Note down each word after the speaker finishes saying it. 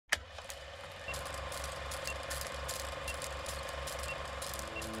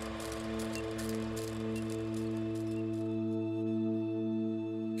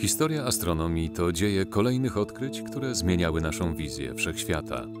Historia astronomii to dzieje kolejnych odkryć, które zmieniały naszą wizję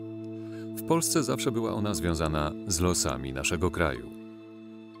wszechświata. W Polsce zawsze była ona związana z losami naszego kraju.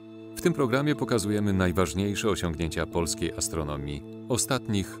 W tym programie pokazujemy najważniejsze osiągnięcia polskiej astronomii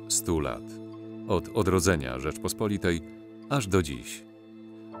ostatnich 100 lat. Od odrodzenia Rzeczpospolitej aż do dziś.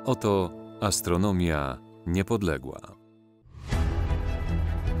 Oto astronomia niepodległa.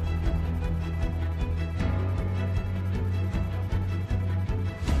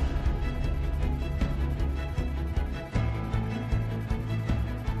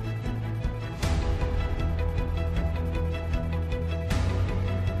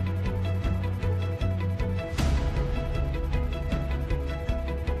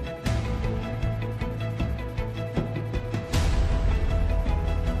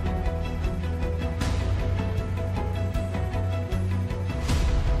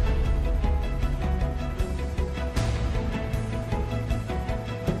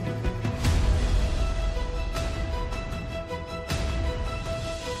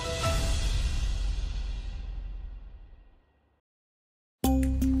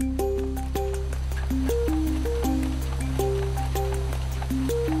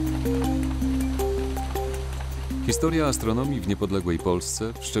 Historia astronomii w niepodległej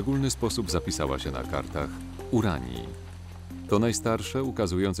Polsce w szczególny sposób zapisała się na kartach Uranii. To najstarsze,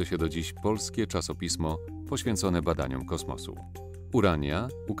 ukazujące się do dziś polskie czasopismo poświęcone badaniom kosmosu. Urania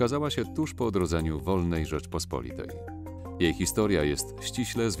ukazała się tuż po odrodzeniu wolnej Rzeczpospolitej. Jej historia jest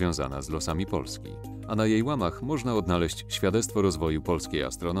ściśle związana z losami Polski, a na jej łamach można odnaleźć świadectwo rozwoju polskiej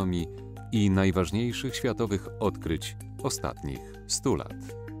astronomii i najważniejszych światowych odkryć ostatnich 100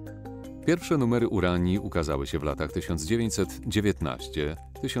 lat. Pierwsze numery Uranii ukazały się w latach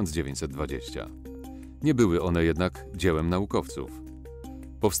 1919-1920. Nie były one jednak dziełem naukowców.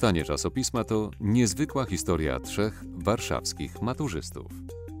 Powstanie czasopisma to niezwykła historia trzech warszawskich maturzystów.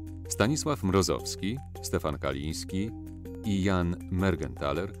 Stanisław Mrozowski, Stefan Kaliński i Jan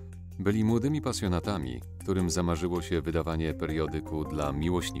Mergenthaler byli młodymi pasjonatami, którym zamarzyło się wydawanie periodyku dla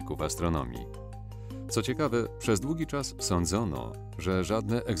miłośników astronomii. Co ciekawe, przez długi czas sądzono, że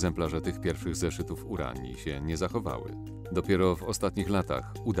żadne egzemplarze tych pierwszych zeszytów Uranii się nie zachowały. Dopiero w ostatnich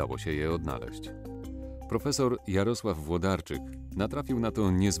latach udało się je odnaleźć. Profesor Jarosław Włodarczyk natrafił na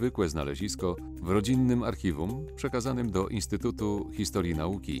to niezwykłe znalezisko w rodzinnym archiwum przekazanym do Instytutu Historii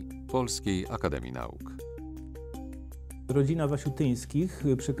Nauki Polskiej Akademii Nauk. Rodzina Wasiutyńskich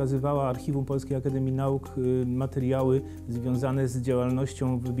przekazywała Archiwum Polskiej Akademii Nauk materiały związane z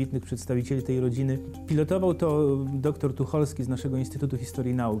działalnością wybitnych przedstawicieli tej rodziny. Pilotował to dr Tucholski z naszego Instytutu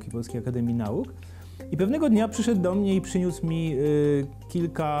Historii Nauki Polskiej Akademii Nauk. I pewnego dnia przyszedł do mnie i przyniósł mi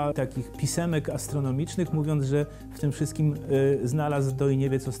kilka takich pisemek astronomicznych, mówiąc, że w tym wszystkim znalazł to i nie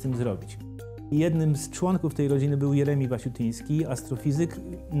wie, co z tym zrobić. Jednym z członków tej rodziny był Jeremi Wasiutyński, astrofizyk,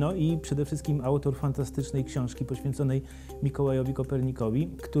 no i przede wszystkim autor fantastycznej książki poświęconej Mikołajowi Kopernikowi,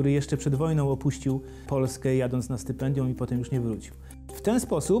 który jeszcze przed wojną opuścił Polskę, jadąc na stypendium i potem już nie wrócił. W ten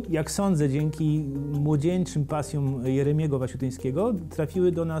sposób, jak sądzę, dzięki młodzieńczym pasjom Jeremiego Wasiutyńskiego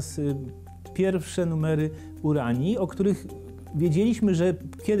trafiły do nas pierwsze numery Uranii, o których wiedzieliśmy, że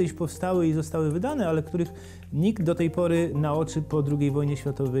kiedyś powstały i zostały wydane, ale których nikt do tej pory na oczy po II wojnie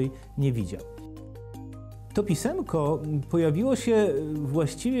światowej nie widział. To pisemko pojawiło się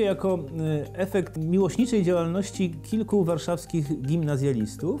właściwie jako efekt miłośniczej działalności kilku warszawskich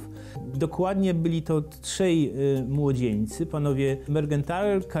gimnazjalistów. Dokładnie byli to trzej młodzieńcy, panowie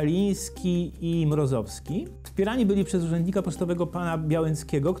Mergenthaler, Kaliński i Mrozowski. Wspierani byli przez urzędnika pocztowego pana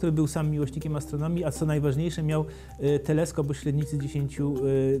Białęckiego, który był sam miłośnikiem astronomii, a co najważniejsze miał teleskop o średnicy 10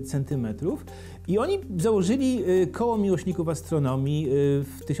 cm. I oni założyli koło miłośników astronomii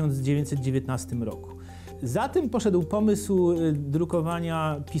w 1919 roku. Za tym poszedł pomysł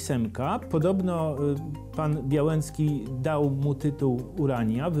drukowania pisemka. Podobno pan Białęcki dał mu tytuł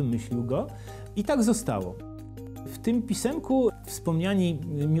Urania, wymyślił go i tak zostało. W tym pisemku wspomniani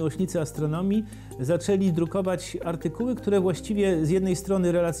miłośnicy astronomii zaczęli drukować artykuły, które właściwie z jednej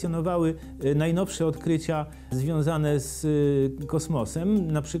strony relacjonowały najnowsze odkrycia związane z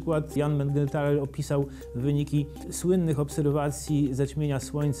kosmosem. Na przykład Jan Mergenthaler opisał wyniki słynnych obserwacji zaćmienia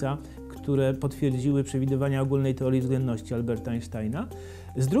Słońca, które potwierdziły przewidywania ogólnej teorii względności Alberta Einsteina.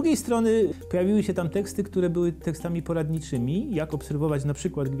 Z drugiej strony pojawiły się tam teksty, które były tekstami poradniczymi, jak obserwować na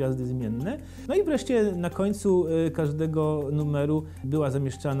przykład gwiazdy zmienne. No i wreszcie na końcu każdego numeru była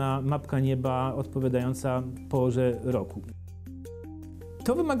zamieszczana mapka nieba odpowiadająca porze roku.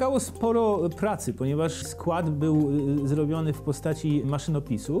 To wymagało sporo pracy, ponieważ skład był zrobiony w postaci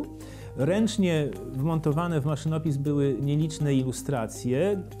maszynopisu. Ręcznie wmontowane w maszynopis były nieliczne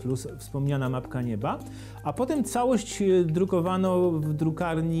ilustracje, plus wspomniana mapka nieba, a potem całość drukowano w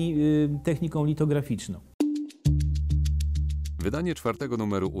drukarni techniką litograficzną. Wydanie 4.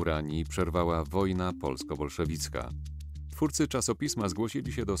 numeru Uranii przerwała wojna polsko-bolszewicka. Twórcy czasopisma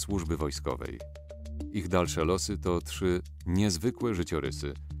zgłosili się do służby wojskowej. Ich dalsze losy to 3 niezwykłe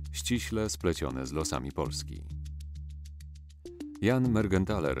życiorysy, ściśle splecione z losami Polski. Jan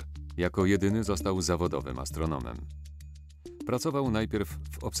Mergenthaler jako jedyny został zawodowym astronomem. Pracował najpierw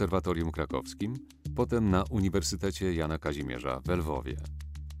w Obserwatorium Krakowskim, potem na Uniwersytecie Jana Kazimierza w Lwowie.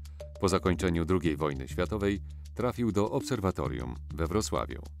 Po zakończeniu II wojny światowej trafił do obserwatorium we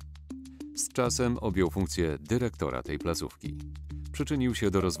Wrocławiu. Z czasem objął funkcję dyrektora tej placówki. Przyczynił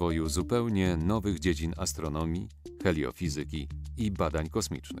się do rozwoju zupełnie nowych dziedzin astronomii, heliofizyki i badań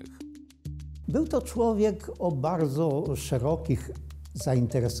kosmicznych. Był to człowiek o bardzo szerokich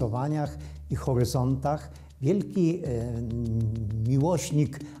zainteresowaniach i horyzontach, wielki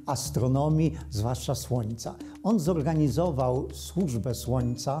miłośnik astronomii, zwłaszcza Słońca. On zorganizował służbę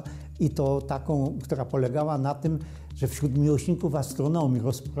Słońca i to taką, która polegała na tym, że wśród miłośników astronomii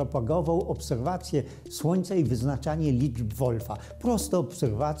rozpropagował obserwacje Słońca i wyznaczanie liczb Wolfa. Proste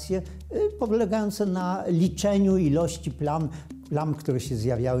obserwacje polegające na liczeniu ilości plam, które się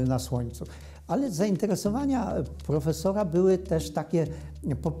zjawiały na Słońcu. Ale zainteresowania profesora były też takie,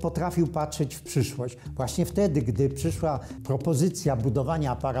 potrafił patrzeć w przyszłość. Właśnie wtedy, gdy przyszła propozycja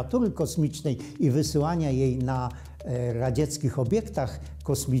budowania aparatury kosmicznej i wysyłania jej na radzieckich obiektach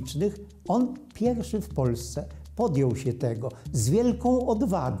kosmicznych, on pierwszy w Polsce podjął się tego z wielką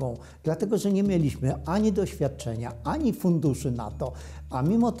odwagą, dlatego że nie mieliśmy ani doświadczenia, ani funduszy na to, a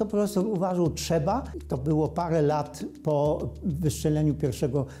mimo to profesor uważał, trzeba. To było parę lat po wystrzeleniu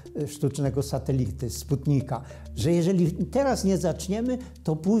pierwszego sztucznego satelity, Sputnika, że jeżeli teraz nie zaczniemy,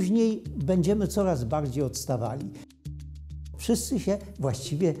 to później będziemy coraz bardziej odstawali. Wszyscy się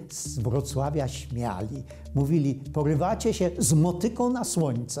właściwie z Wrocławia śmiali. Mówili, porywacie się z motyką na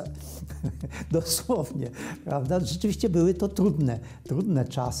słońce. Dosłownie, prawda? Rzeczywiście były to trudne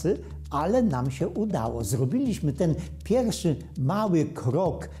czasy, ale nam się udało. Zrobiliśmy ten pierwszy mały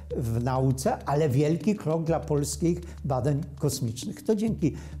krok w nauce, ale wielki krok dla polskich badań kosmicznych. To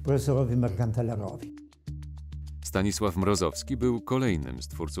dzięki profesorowi Mergenthalerowi. Stanisław Mrozowski był kolejnym z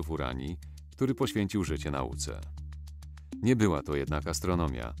twórców Uranii, który poświęcił życie nauce. Nie była to jednak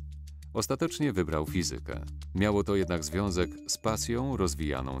astronomia. Ostatecznie wybrał fizykę. Miało to jednak związek z pasją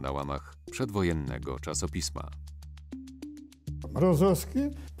rozwijaną na łamach przedwojennego czasopisma. Mrozowski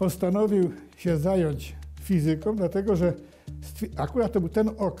postanowił się zająć fizyką, dlatego że akurat to był ten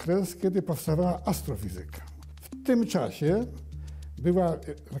okres, kiedy powstawała astrofizyka. W tym czasie była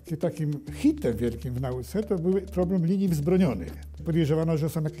takim hitem wielkim w nauce, to był problem linii wzbronionych. Podejrzewano, że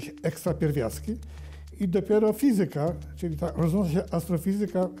są jakieś ekstra pierwiastki. I dopiero fizyka, czyli ta rodząca się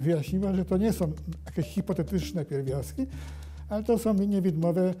astrofizyka wyjaśniła, że to nie są jakieś hipotetyczne pierwiastki, ale to są linie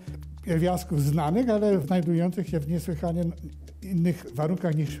widmowe pierwiastków znanych, ale znajdujących się w niesłychanie innych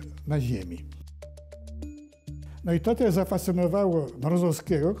warunkach niż na Ziemi. No i to też zafascynowało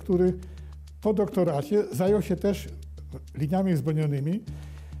Mrozowskiego, który po doktoracie zajął się też liniami wzbronionymi.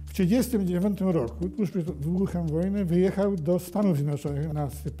 W 1939 roku, tuż przed wybuchem wojny, wyjechał do Stanów Zjednoczonych na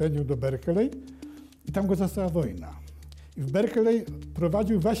stypendium do Berkeley. I tam go zastała wojna. I w Berkeley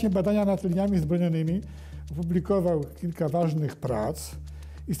prowadził właśnie badania nad liniami zbrojonymi, opublikował kilka ważnych prac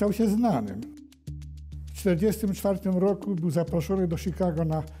i stał się znanym. W 1944 roku był zaproszony do Chicago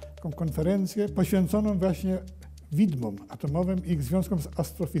na taką konferencję poświęconą właśnie widmom atomowym i ich związkom z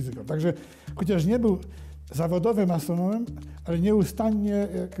astrofizyką. Także chociaż nie był zawodowym astronomem, ale nieustannie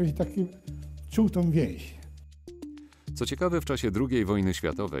jakiś taki czuł tą więź. Co ciekawe, w czasie II wojny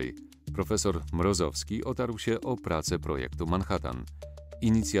światowej profesor Mrozowski otarł się o pracę projektu Manhattan,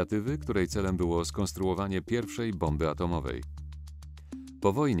 inicjatywy, której celem było skonstruowanie pierwszej bomby atomowej.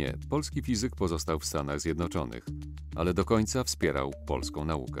 Po wojnie polski fizyk pozostał w Stanach Zjednoczonych, ale do końca wspierał polską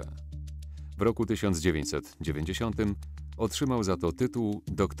naukę. W roku 1990 otrzymał za to tytuł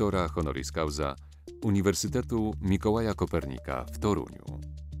doktora honoris causa Uniwersytetu Mikołaja Kopernika w Toruniu.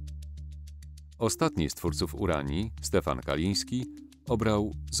 Ostatni z twórców Uranii, Stefan Kaliński,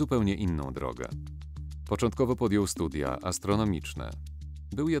 obrał zupełnie inną drogę. Początkowo podjął studia astronomiczne.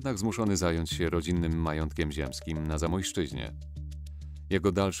 Był jednak zmuszony zająć się rodzinnym majątkiem ziemskim na Zamojszczyźnie.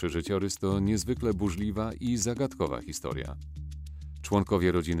 Jego dalszy życiorys to niezwykle burzliwa i zagadkowa historia.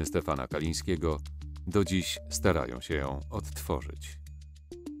 Członkowie rodziny Stefana Kalińskiego do dziś starają się ją odtworzyć.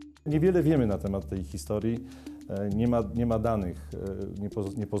 Niewiele wiemy na temat tej historii. nie ma danych,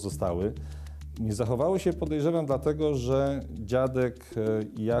 nie pozostały. Nie zachowały się, podejrzewam, dlatego, że dziadek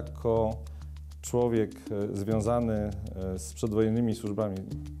jako człowiek związany z przedwojennymi służbami,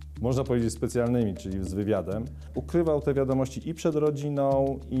 można powiedzieć specjalnymi, czyli z wywiadem, ukrywał te wiadomości i przed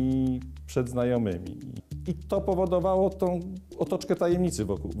rodziną, i przed znajomymi. I to powodowało tą otoczkę tajemnicy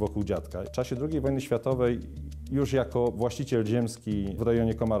wokół dziadka. W czasie II wojny światowej, już jako właściciel ziemski w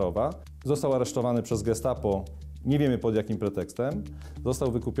rejonie Komarowa, został aresztowany przez gestapo, nie wiemy pod jakim pretekstem.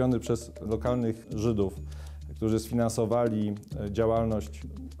 Został wykupiony przez lokalnych Żydów, którzy sfinansowali działalność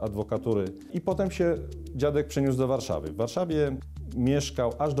adwokatury. I potem się dziadek przeniósł do Warszawy. W Warszawie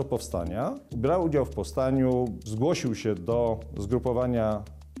mieszkał aż do powstania, brał udział w powstaniu, zgłosił się do zgrupowania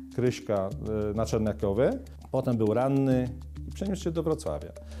Kryśka na Czerniakowie, potem był ranny i przeniósł się do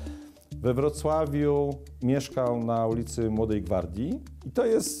Wrocławia. We Wrocławiu mieszkał na ulicy Młodej Gwardii i to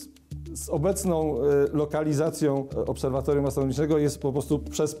jest z obecną lokalizacją obserwatorium astronomicznego jest po prostu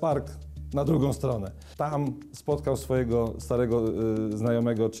przez park na drugą stronę. Tam spotkał swojego starego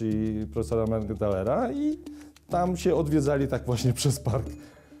znajomego, czyli profesora Mergentalera i tam się odwiedzali tak właśnie przez park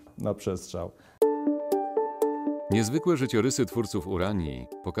na przestrzał. Niezwykłe życiorysy twórców Uranii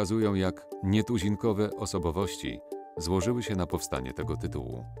pokazują, jak nietuzinkowe osobowości złożyły się na powstanie tego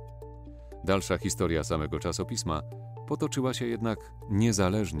tytułu. Dalsza historia samego czasopisma potoczyła się jednak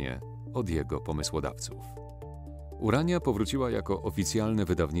niezależnie od jego pomysłodawców. Urania powróciła jako oficjalne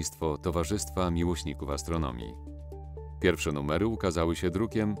wydawnictwo Towarzystwa Miłośników Astronomii. Pierwsze numery ukazały się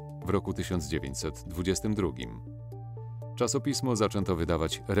drukiem w roku 1922. Czasopismo zaczęto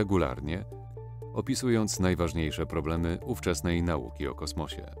wydawać regularnie, opisując najważniejsze problemy ówczesnej nauki o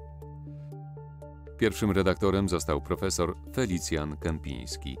kosmosie. Pierwszym redaktorem został profesor Felicjan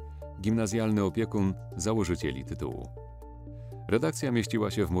Kępiński, gimnazjalny opiekun założycieli tytułu. Redakcja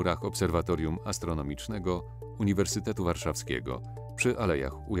mieściła się w murach Obserwatorium Astronomicznego Uniwersytetu Warszawskiego przy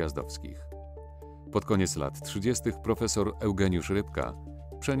Alejach Ujazdowskich. Pod koniec lat 30. profesor Eugeniusz Rybka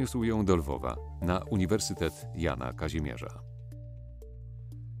przeniósł ją do Lwowa na Uniwersytet Jana Kazimierza.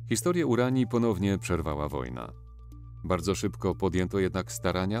 Historię Uranii ponownie przerwała wojna. Bardzo szybko podjęto jednak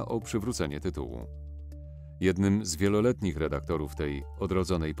starania o przywrócenie tytułu. Jednym z wieloletnich redaktorów tej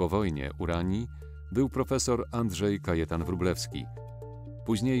odrodzonej po wojnie Uranii był profesor Andrzej Kajetan-Wróblewski,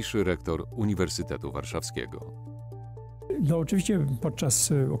 późniejszy rektor Uniwersytetu Warszawskiego. No oczywiście podczas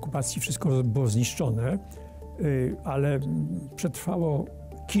okupacji wszystko było zniszczone, ale przetrwało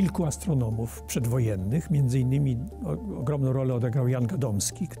kilku astronomów przedwojennych. Między innymi ogromną rolę odegrał Jan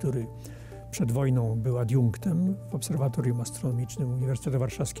Gadomski, który przed wojną był adiunktem w Obserwatorium Astronomicznym Uniwersytetu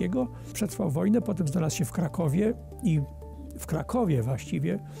Warszawskiego. Przetrwał wojnę, potem znalazł się w Krakowie i w Krakowie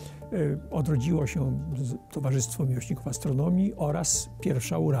właściwie odrodziło się Towarzystwo Miłośników Astronomii oraz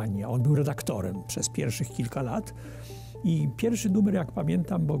pierwsza Urania. On był redaktorem przez pierwszych kilka lat. I pierwszy numer, jak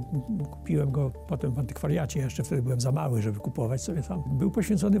pamiętam, bo kupiłem go potem w antykwariacie, jeszcze wtedy byłem za mały, żeby kupować sobie sam, był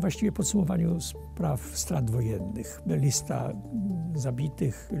poświęcony właściwie podsumowaniu spraw strat wojennych. Lista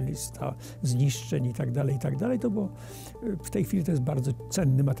zabitych, lista zniszczeń i tak dalej, i tak dalej. To było, w tej chwili to jest bardzo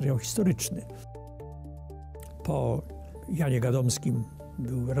cenny materiał historyczny. Po Janie Gadomskim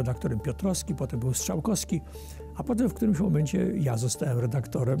był redaktorem Piotrowski, potem był Strzałkowski, a potem w którymś momencie ja zostałem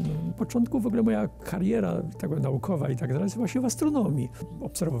redaktorem. Na początku w ogóle moja kariera taka naukowa i tak dalej jest właśnie w astronomii.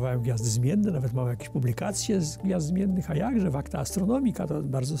 Obserwowałem gwiazdy zmienne, nawet mam jakieś publikacje z gwiazd zmiennych, a jakże w Acta Astronomica, to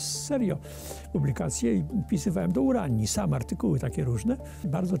bardzo serio publikacje i pisywałem do Uranii, sam artykuły takie różne.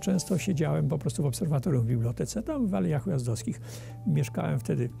 Bardzo często siedziałem po prostu w obserwatorium w bibliotece, tam w Alejach Ujazdowskich. Mieszkałem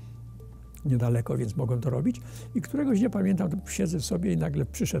wtedy niedaleko, więc mogłem to robić. I któregoś dnia pamiętam, siedzę sobie i nagle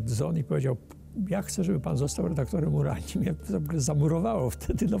przyszedł Zon i powiedział: ja chcę, żeby pan został redaktorem Uranii. Mnie zamurowało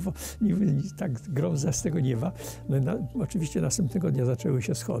wtedy, no bo tak grom z tego nieba. No oczywiście następnego dnia zaczęły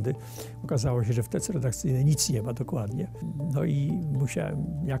się schody. Okazało się, że w tece redakcyjnej nic nie ma dokładnie. No i musiałem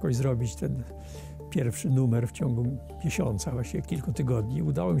jakoś zrobić ten pierwszy numer w ciągu miesiąca, właściwie kilku tygodni.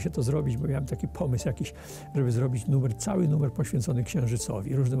 Udało mi się to zrobić, bo miałem taki pomysł jakiś, żeby zrobić cały numer poświęcony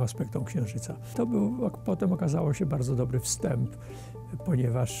Księżycowi, różnym aspektom Księżyca. To był, potem okazało się bardzo dobry wstęp,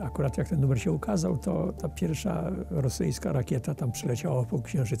 ponieważ akurat jak ten numer się ukazał, to ta pierwsza rosyjska rakieta tam przeleciała wokół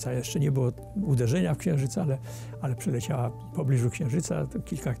Księżyca. Jeszcze nie było uderzenia w Księżyca, ale przeleciała w pobliżu Księżyca, to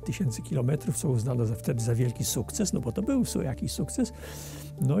kilka tysięcy kilometrów, co uznano wtedy za wielki sukces, no bo to był jakiś sukces.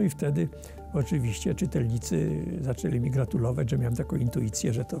 No i wtedy oczywiście czytelnicy zaczęli mi gratulować, że miałem taką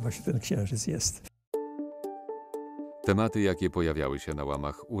intuicję, że to właśnie ten Księżyc jest. Tematy, jakie pojawiały się na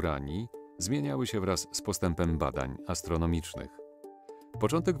łamach Uranii, zmieniały się wraz z postępem badań astronomicznych.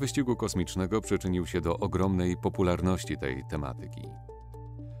 Początek wyścigu kosmicznego przyczynił się do ogromnej popularności tej tematyki.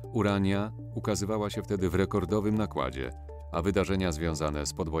 Urania ukazywała się wtedy w rekordowym nakładzie, a wydarzenia związane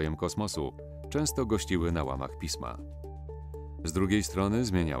z podbojem kosmosu często gościły na łamach pisma. Z drugiej strony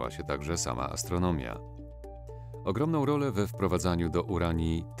zmieniała się także sama astronomia. Ogromną rolę we wprowadzaniu do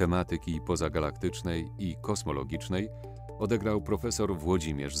Uranii tematyki pozagalaktycznej i kosmologicznej odegrał profesor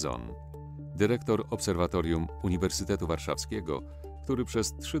Włodzimierz Zon, dyrektor Obserwatorium Uniwersytetu Warszawskiego, który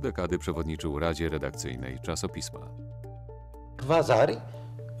przez 3 dekady przewodniczył Radzie Redakcyjnej czasopisma. Kwazary,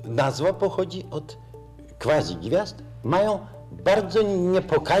 nazwa pochodzi od quasi-gwiazd, mają bardzo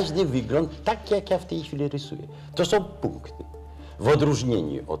niepokaźny wygląd, tak jak ja w tej chwili rysuję. To są punkty, w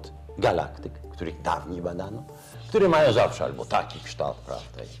odróżnieniu od galaktyk, których dawniej badano, które mają zawsze albo taki kształt,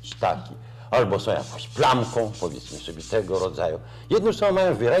 prawda, taki, albo są jakąś plamką, powiedzmy sobie tego rodzaju. Jednym słowem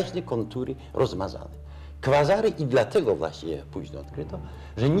mają wyraźne kontury rozmazane. Kwazary i dlatego właśnie późno odkryto,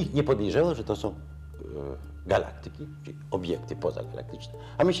 że nikt nie podejrzewał, że to są galaktyki, czyli obiekty pozagalaktyczne,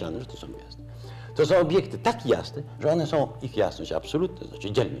 a myślano, że to są gwiazdy. To są obiekty tak jasne, że one są, ich jasność absolutna,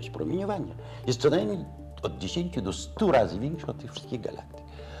 znaczy dzielność promieniowania, jest co najmniej od 10 do 100 razy większa od tych wszystkich galaktyk.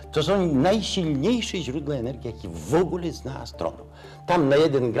 To są najsilniejsze źródła energii, jakie w ogóle zna astronom. Tam na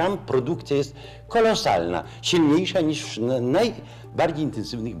 1 gram produkcja jest kolosalna, silniejsza niż w najbardziej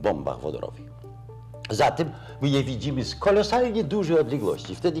intensywnych bombach wodorowych. Zatem my je widzimy z kolosalnie dużej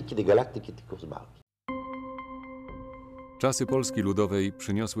odległości, wtedy kiedy galaktyki tylko z małych. Czasy Polski Ludowej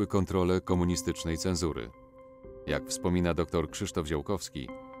przyniosły kontrolę komunistycznej cenzury. Jak wspomina dr Krzysztof Ziołkowski,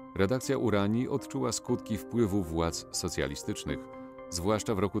 redakcja Uranii odczuła skutki wpływu władz socjalistycznych,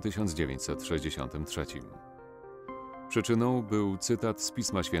 zwłaszcza w roku 1963. Przyczyną był cytat z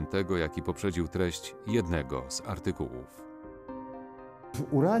Pisma Świętego, jaki poprzedził treść jednego z artykułów.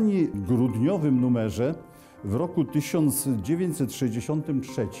 W Uranii grudniowym numerze w roku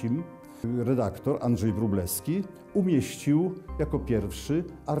 1963 redaktor Andrzej Wróblewski umieścił jako pierwszy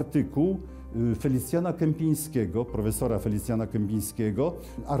artykuł Felicjana Kępińskiego, profesora Felicjana Kępińskiego,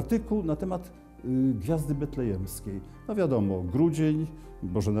 artykuł na temat Gwiazdy Betlejemskiej. No wiadomo, grudzień,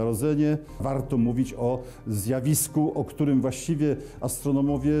 Boże Narodzenie, warto mówić o zjawisku, o którym właściwie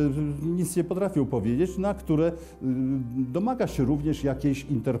astronomowie nic nie potrafią powiedzieć, na które domaga się również jakiejś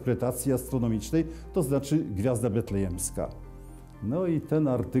interpretacji astronomicznej, to znaczy Gwiazda Betlejemska. No i ten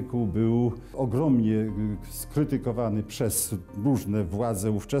artykuł był ogromnie skrytykowany przez różne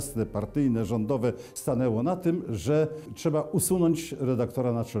władze ówczesne, partyjne, rządowe. Stanęło na tym, że trzeba usunąć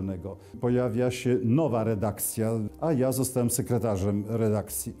redaktora naczelnego. Pojawia się nowa redakcja, a ja zostałem sekretarzem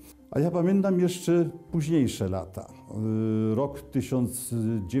redakcji. A ja pamiętam jeszcze późniejsze lata. Rok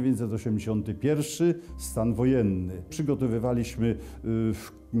 1981, stan wojenny. Przygotowywaliśmy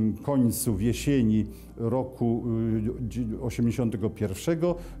w końcu, w jesieni roku 81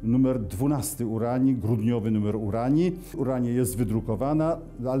 numer 12 Uranii, grudniowy numer Uranii. Urania jest wydrukowana,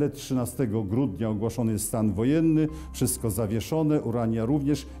 ale 13 grudnia ogłoszony jest stan wojenny, wszystko zawieszone, Urania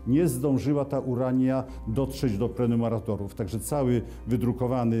również. Nie zdążyła ta Urania dotrzeć do prenumeratorów, także cały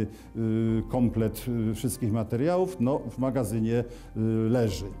wydrukowany komplet wszystkich materiałów w magazynie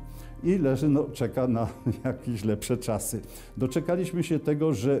leży. I leży, czeka na jakieś lepsze czasy. Doczekaliśmy się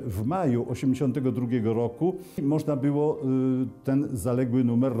tego, że w maju 1982 roku można było ten zaległy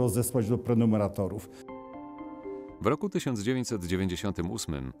numer rozesłać do prenumeratorów. W roku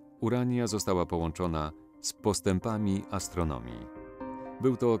 1998 Urania została połączona z Postępami astronomii.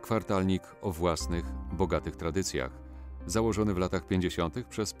 Był to kwartalnik o własnych, bogatych tradycjach, założony w latach 50.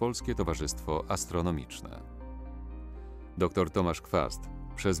 przez Polskie Towarzystwo Astronomiczne. Dr Tomasz Kwast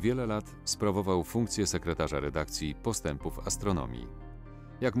przez wiele lat sprawował funkcję sekretarza redakcji Postępów astronomii.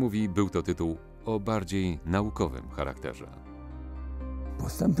 Jak mówi, był to tytuł o bardziej naukowym charakterze.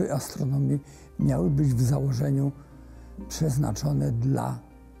 Postępy astronomii miały być w założeniu przeznaczone dla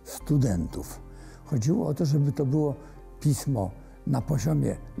studentów. Chodziło o to, żeby to było pismo na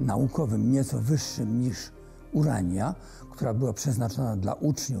poziomie naukowym nieco wyższym niż Urania, która była przeznaczona dla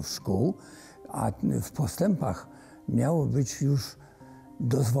uczniów szkół, a w postępach miało być już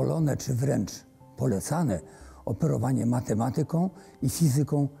dozwolone czy wręcz polecane operowanie matematyką i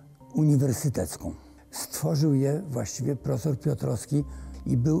fizyką uniwersytecką. Stworzył je właściwie profesor Piotrowski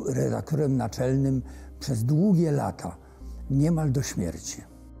i był redaktorem naczelnym przez długie lata, niemal do śmierci.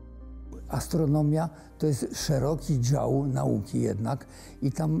 Astronomia to jest szeroki dział nauki jednak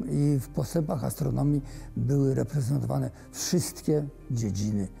i tam w postępach astronomii były reprezentowane wszystkie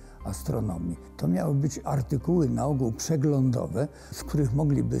dziedziny astronomii. To miały być artykuły na ogół przeglądowe, z których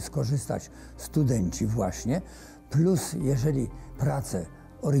mogliby skorzystać studenci właśnie, plus jeżeli prace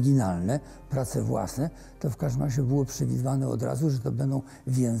oryginalne, prace własne, to w każdym razie było przewidywane od razu, że to będą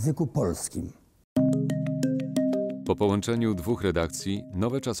w języku polskim. Po połączeniu dwóch redakcji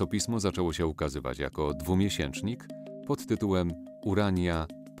nowe czasopismo zaczęło się ukazywać jako dwumiesięcznik pod tytułem Urania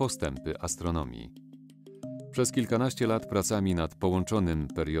 – postępy astronomii. Przez kilkanaście lat pracami nad połączonym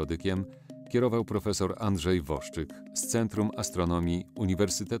periodykiem kierował profesor Andrzej Woszczyk z Centrum Astronomii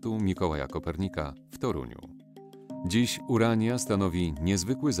Uniwersytetu Mikołaja Kopernika w Toruniu. Dziś Urania stanowi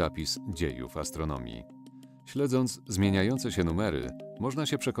niezwykły zapis dziejów astronomii. Śledząc zmieniające się numery, można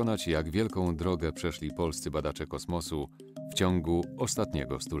się przekonać, jak wielką drogę przeszli polscy badacze kosmosu w ciągu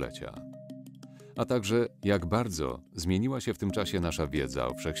ostatniego stulecia. A także jak bardzo zmieniła się w tym czasie nasza wiedza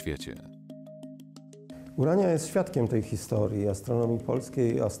o wszechświecie. Urania jest świadkiem tej historii astronomii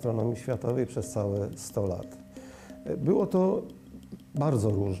polskiej i astronomii światowej przez całe 100 lat. Było to bardzo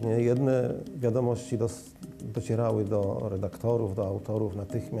różnie. Jedne wiadomości docierały do redaktorów, do autorów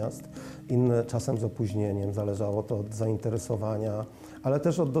natychmiast, inne czasem z opóźnieniem. Zależało to od zainteresowania, ale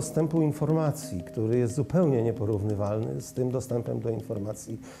też od dostępu informacji, który jest zupełnie nieporównywalny z tym dostępem do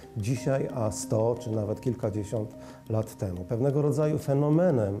informacji dzisiaj, a 100 czy nawet kilkadziesiąt lat temu. Pewnego rodzaju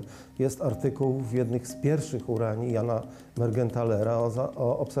fenomenem jest artykuł w jednych z pierwszych Uranii Jana Mergentalera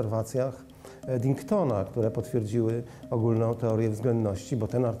o obserwacjach Eddingtona, które potwierdziły ogólną teorię względności, bo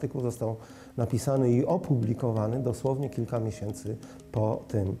ten artykuł został napisany i opublikowany dosłownie kilka miesięcy po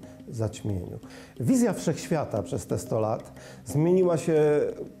tym zaćmieniu. Wizja wszechświata przez te 100 lat zmieniła się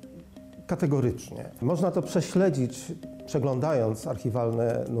kategorycznie. Można to prześledzić, przeglądając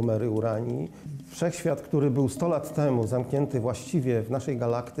archiwalne numery Uranii. Wszechświat, który był 100 lat temu zamknięty właściwie w naszej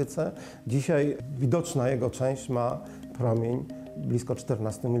galaktyce, dzisiaj widoczna jego część ma promień blisko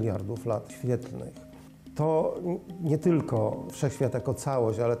 14 miliardów lat świetlnych. To nie tylko wszechświat jako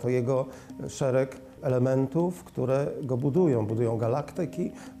całość, ale to jego szereg elementów, które go budują. Budują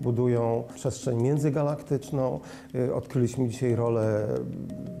galaktyki, budują przestrzeń międzygalaktyczną. Odkryliśmy dzisiaj rolę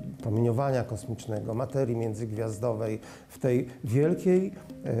promieniowania kosmicznego, materii międzygwiazdowej w tej wielkiej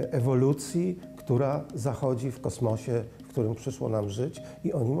ewolucji, która zachodzi w kosmosie, w którym przyszło nam żyć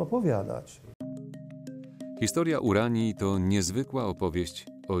i o nim opowiadać. Historia Uranii to niezwykła opowieść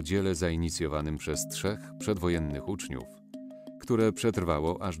o dziele zainicjowanym przez 3 przedwojennych uczniów, które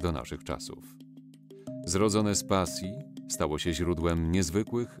przetrwało aż do naszych czasów. Zrodzone z pasji, stało się źródłem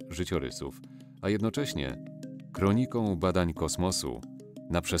niezwykłych życiorysów, a jednocześnie kroniką badań kosmosu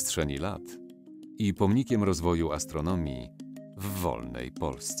na przestrzeni lat i pomnikiem rozwoju astronomii w wolnej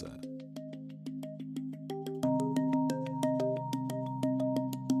Polsce.